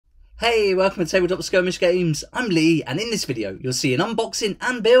Hey, welcome to Tabletop Skirmish Games. I'm Lee, and in this video you'll see an unboxing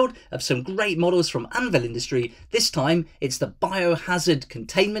and build of some great models from Anvil Industry. This time it's the Biohazard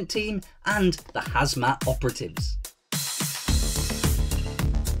Containment team and the Hazmat Operatives.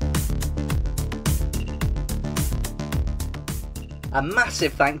 A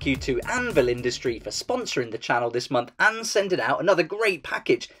massive thank you to Anvil Industry for sponsoring the channel this month and sending out another great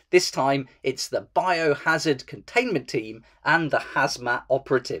package. This time it's the Biohazard Containment team and the Hazmat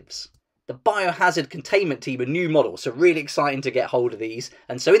Operatives. The Biohazard Containment team are new models, so really exciting to get hold of these.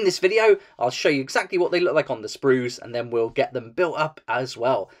 And so in this video, I'll show you exactly what they look like on the sprues, and then we'll get them built up as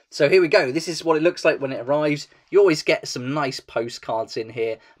well. So here we go. This is what it looks like when it arrives. You always get some nice postcards in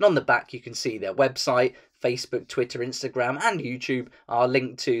here. And on the back, you can see their website, Facebook, Twitter, Instagram and YouTube. I'll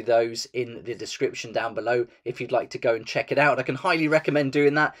link to those in the description down below if you'd like to go and check it out. I can highly recommend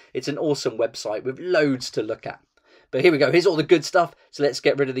doing that. It's an awesome website with loads to look at. But here we go, here's all the good stuff. So let's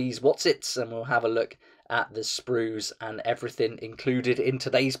get rid of these what's-its and we'll have a look at the sprues and everything included in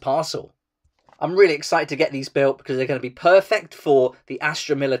today's parcel. I'm really excited to get these built because they're going to be perfect for the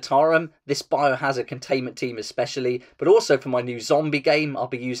Astra Militarum, this Biohazard Containment team especially, but also for my new zombie game. I'll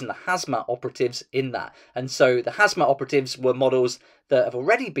be using the Hazmat Operatives in that. And so the Hazmat Operatives were models that have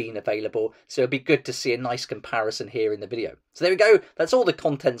already been available, so it'll be good to see a nice comparison here in the video. So there we go, that's all the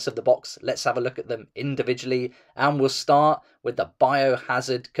contents of the box. Let's have a look at them individually, and we'll start with the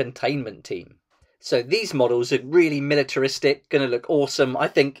Biohazard Containment team. So these models are really militaristic, going to look awesome. I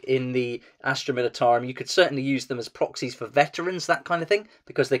think in the Astra Militarum, you could certainly use them as proxies for veterans, that kind of thing,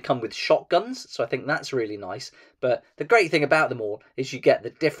 because they come with shotguns. So I think that's really nice. But the great thing about them all is you get the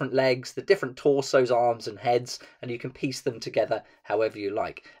different legs, the different torsos, arms and heads, and you can piece them together however you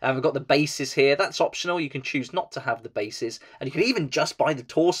like. And we've got the bases here. That's optional. You can choose not to have the bases, and you can even just buy the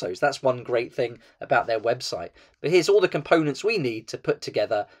torsos. That's one great thing about their website. But here's all the components we need to put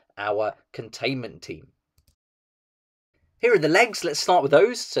together our containment team. Here are the legs. Let's start with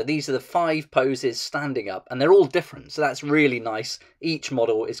those. So these are the 5 poses standing up, and they're all different, so that's really nice. Each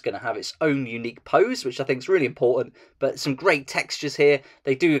model is going to have its own unique pose, which I think is really important, but some great textures here.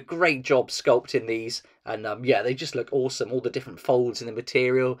 They do a great job sculpting these, and yeah, they just look awesome. All the different folds in the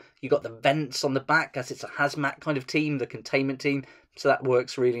material. You got the vents on the back, as it's a hazmat kind of team, the containment team, so that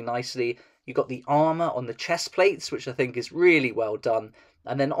works really nicely. You've got the armour on the chest plates, which I think is really well done.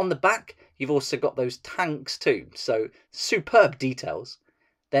 And then on the back, you've also got those tanks too. So superb details.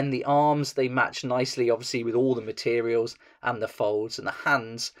 Then the arms, they match nicely, obviously, with all the materials and the folds. And the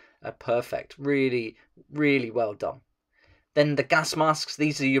hands are perfect. Really, really well done. Then the gas masks,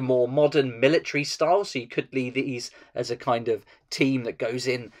 these are your more modern military style. So you could leave these as a kind of team that goes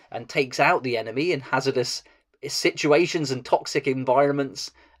in and takes out the enemy in hazardous situations and toxic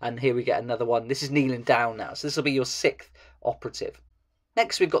environments. And here we get another one. This is kneeling down now. So this will be your 6th operative.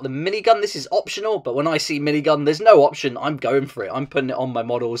 Next, we've got the minigun. This is optional, but when I see minigun, there's no option. I'm going for it. I'm putting it on my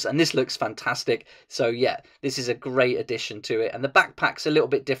models, and this looks fantastic. So yeah, this is a great addition to it. And the backpack's a little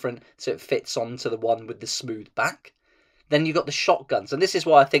bit different, so it fits onto the one with the smooth back. Then you've got the shotguns, and this is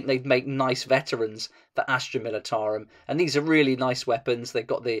why I think they'd make nice veterans for Astra Militarum. And these are really nice weapons. They've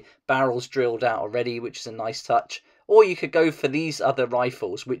got the barrels drilled out already, which is a nice touch. Or you could go for these other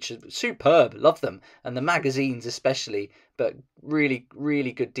rifles, which are superb, love them. And the magazines especially, but really,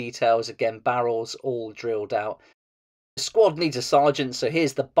 really good details. Again, barrels all drilled out. The squad needs a sergeant, so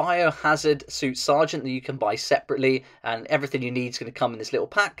here's the Biohazard Suit Sergeant that you can buy separately, and everything you need is going to come in this little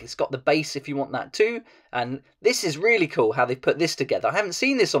pack. It's got the base if you want that too, and this is really cool how they've put this together. I haven't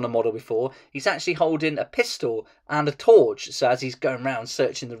seen this on a model before. He's actually holding a pistol and a torch, so as he's going around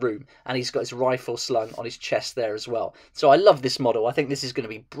searching the room, and he's got his rifle slung on his chest there as well. So I love this model. I think this is going to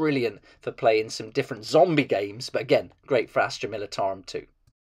be brilliant for playing some different zombie games, but again, great for Astra Militarum too.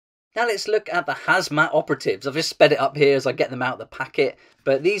 Now let's look at the Hazmat Operatives. I've just sped it up here as I get them out of the packet.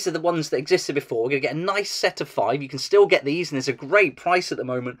 But these are the ones that existed before. We're going to get a nice set of 5. You can still get these, and there's a great price at the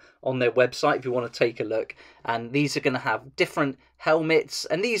moment on their website if you want to take a look. And these are going to have different helmets.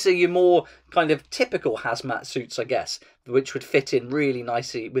 And these are your more kind of typical hazmat suits, I guess, which would fit in really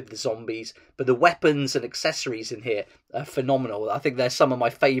nicely with the zombies. But the weapons and accessories in here are phenomenal. I think they're some of my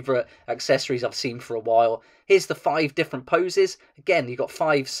favourite accessories I've seen for a while. Here's the 5 different poses. Again, you've got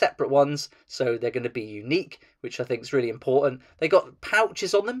 5 separate ones, so they're going to be unique, which I think is really important. They got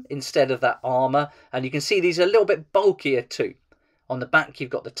pouches on them instead of that armour, and you can see these are a little bit bulkier too. On the back, you've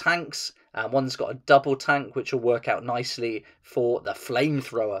got the tanks, and one's got a double tank, which will work out nicely for the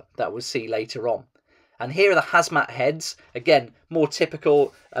flamethrower that we'll see later on. And here are the hazmat heads, again, more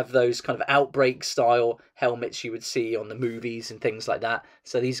typical of those kind of outbreak style helmets you would see on the movies and things like that.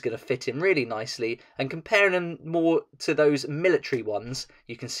 So these are going to fit in really nicely, and comparing them more to those military ones,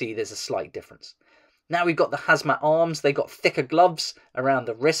 you can see there's a slight difference. Now we've got the hazmat arms. They've got thicker gloves around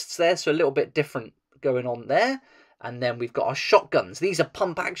the wrists there, so a little bit different going on there. And then we've got our shotguns. These are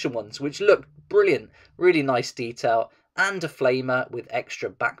pump action ones, which look brilliant, really nice detail, and a flamer with extra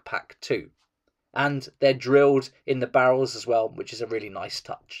backpack too. And they're drilled in the barrels as well, which is a really nice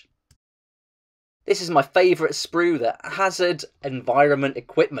touch. This is my favourite sprue, the Hazard Environment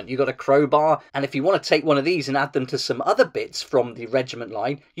Equipment. You've got a crowbar, and if you want to take one of these and add them to some other bits from the regiment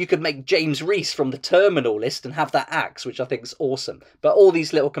line, you could make James Reese from the Terminal List and have that axe, which I think is awesome. But all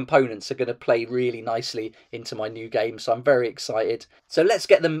these little components are going to play really nicely into my new game, so I'm very excited. So let's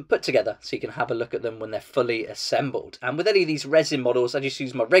get them put together so you can have a look at them when they're fully assembled. And with any of these resin models, I just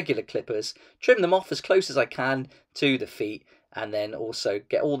use my regular clippers, trim them off as close as I can to the feet, and then also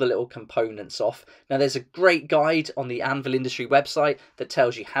get all the little components off. Now there's a great guide on the Anvil Industry website that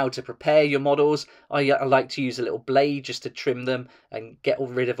tells you how to prepare your models. I like to use a little blade just to trim them and get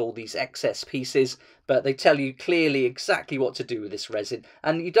rid of all these excess pieces, but they tell you clearly exactly what to do with this resin,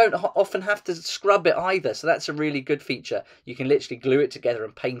 and you don't often have to scrub it either, so that's a really good feature. You can literally glue it together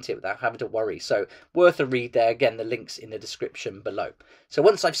and paint it without having to worry, so worth a read there. Again, the link's in the description below. So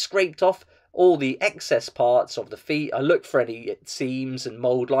once I've scraped off all the excess parts of the feet, I look for any seams and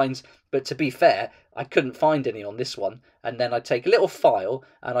mould lines, but to be fair, I couldn't find any on this one. And then I take a little file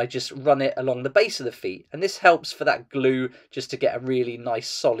and I just run it along the base of the feet, and this helps for that glue just to get a really nice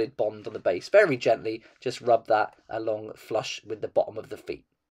solid bond on the base. Very gently just rub that along flush with the bottom of the feet.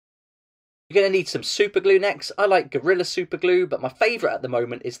 You're going to need some super glue next. I like Gorilla super glue, but my favourite at the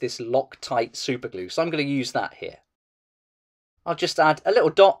moment is this Loctite super glue, so I'm going to use that here. I'll just add a little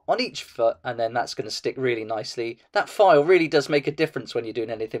dot on each foot, and then that's going to stick really nicely. That file really does make a difference when you're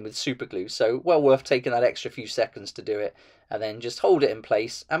doing anything with super glue, so well worth taking that extra few seconds to do it. And then just hold it in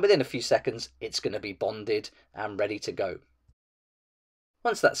place, and within a few seconds it's going to be bonded and ready to go.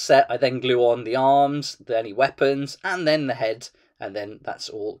 Once that's set, I then glue on the arms, any weapons, and then the head, and then that's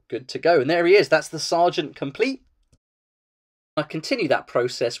all good to go. And there he is, that's the Sergeant complete. I continue that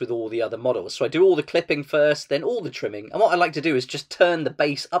process with all the other models. So I do all the clipping first, then all the trimming. And what I like to do is just turn the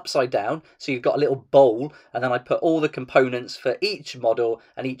base upside down, so you've got a little bowl, and then I put all the components for each model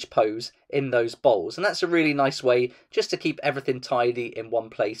and each pose in those bowls. And that's a really nice way just to keep everything tidy in one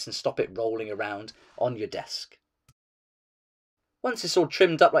place and stop it rolling around on your desk. Once it's all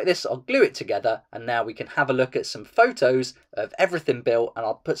trimmed up like this, I'll glue it together, and now we can have a look at some photos of everything built, and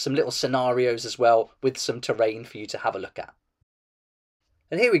I'll put some little scenarios as well with some terrain for you to have a look at.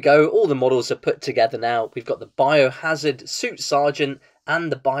 And here we go, all the models are put together now. We've got the Biohazard Suit Sergeant and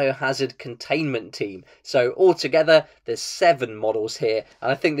the Biohazard Containment team. So altogether, there's 7 models here,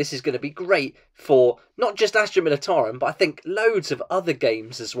 and I think this is going to be great for not just Astra Militarum, but I think loads of other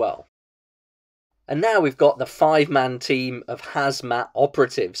games as well. And now we've got the 5-man team of Hazmat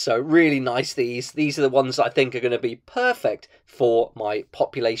Operatives. So really nice these. These are the ones that I think are going to be perfect for my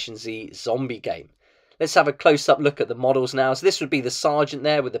Population Z zombie game. Let's have a close-up look at the models now. So this would be the sergeant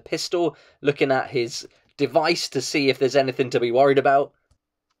there with the pistol, looking at his device to see if there's anything to be worried about.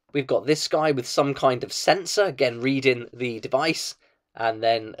 We've got this guy with some kind of sensor, again reading the device, and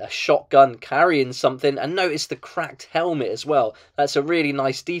then a shotgun carrying something. And notice the cracked helmet as well. That's a really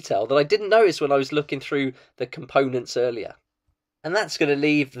nice detail that I didn't notice when I was looking through the components earlier. And that's going to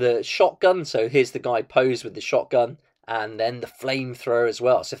leave the shotgun. So here's the guy posed with the shotgun. And then the flamethrower as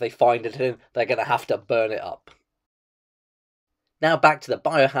well. So if they find it in, they're going to have to burn it up. Now back to the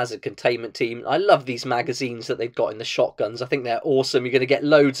Biohazard Containment team. I love these magazines that they've got in the shotguns. I think they're awesome. You're going to get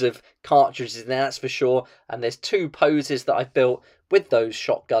loads of cartridges in there, that's for sure. And there's 2 poses that I've built with those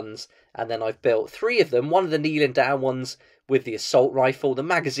shotguns. And then I've built 3 of them. One of the kneeling down ones with the assault rifle. The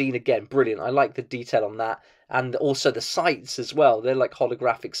magazine, again, brilliant. I like the detail on that. And also the sights as well. They're like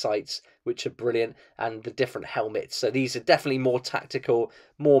holographic sights, which are brilliant. And the different helmets. So these are definitely more tactical,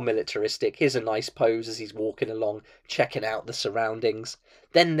 more militaristic. Here's a nice pose as he's walking along, checking out the surroundings.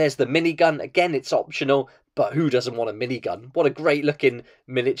 Then there's the minigun. Again, it's optional, but who doesn't want a minigun? What a great looking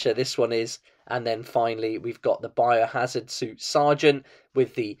miniature this one is. And then finally, we've got the Biohazard Suit Sergeant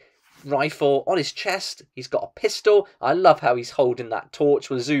with the rifle on his chest. He's got a pistol. I love how he's holding that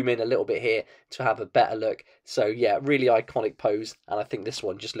torch. We'll zoom in a little bit here to have a better look. So yeah, really iconic pose, and I think this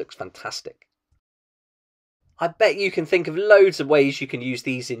one just looks fantastic. I bet you can think of loads of ways you can use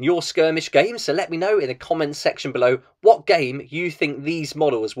these in your skirmish games, so let me know in the comments section below what game you think these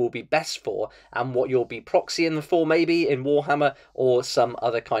models will be best for and what you'll be proxying them for, maybe in Warhammer or some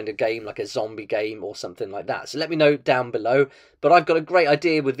other kind of game like a zombie game or something like that. So let me know down below. But I've got a great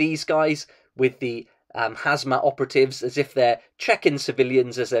idea with these guys, with the Hazmat Operatives, as if they're checking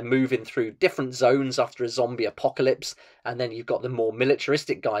civilians as they're moving through different zones after a zombie apocalypse, and then you've got the more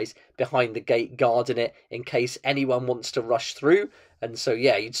militaristic guys behind the gate guarding it in case anyone wants to rush through. And so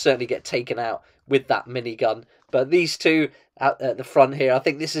yeah, you'd certainly get taken out with that minigun. But these two out at the front here, I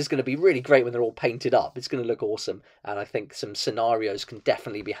think this is going to be really great when they're all painted up. It's going to look awesome, and I think some scenarios can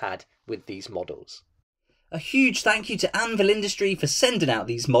definitely be had with these models. A huge thank you to Anvil Industry for sending out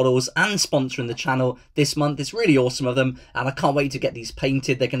these models and sponsoring the channel this month. It's really awesome of them, and I can't wait to get these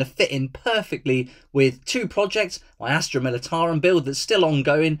painted. They're going to fit in perfectly with two projects, my Astra Militarum build that's still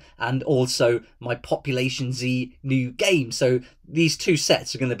ongoing, and also my Population Z new game. So these two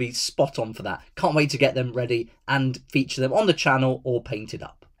sets are going to be spot on for that. Can't wait to get them ready and feature them on the channel or painted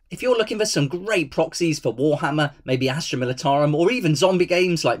up. If you're looking for some great proxies for Warhammer, maybe Astra Militarum, or even zombie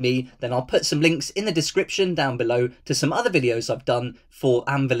games like me, then I'll put some links in the description down below to some other videos I've done for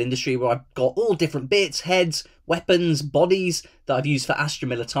Anvil Industry, where I've got all different bits, heads, weapons, bodies that I've used for Astra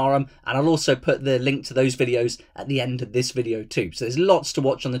Militarum, and I'll also put the link to those videos at the end of this video too. So there's lots to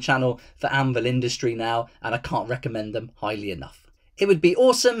watch on the channel for Anvil Industry now, and I can't recommend them highly enough. It would be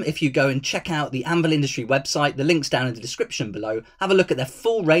awesome if you go and check out the Anvil Industry website. The link's down in the description below. Have a look at their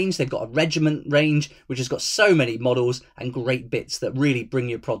full range. They've got a regiment range, which has got so many models and great bits that really bring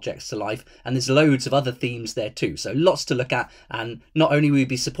your projects to life. And there's loads of other themes there too. So lots to look at. And not only will you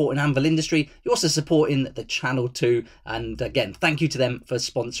be supporting Anvil Industry, you're also supporting the channel too. And again, thank you to them for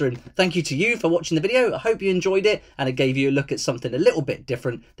sponsoring. Thank you to you for watching the video. I hope you enjoyed it and it gave you a look at something a little bit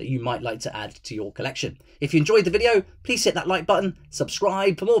different that you might like to add to your collection. If you enjoyed the video, please hit that like button,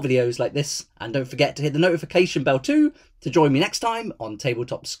 subscribe for more videos like this, and don't forget to hit the notification bell too to join me next time on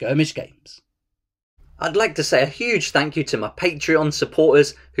Tabletop Skirmish Games. I'd like to say a huge thank you to my Patreon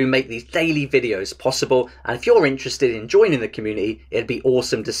supporters who make these daily videos possible, and if you're interested in joining the community, it'd be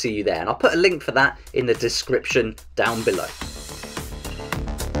awesome to see you there, and I'll put a link for that in the description down below.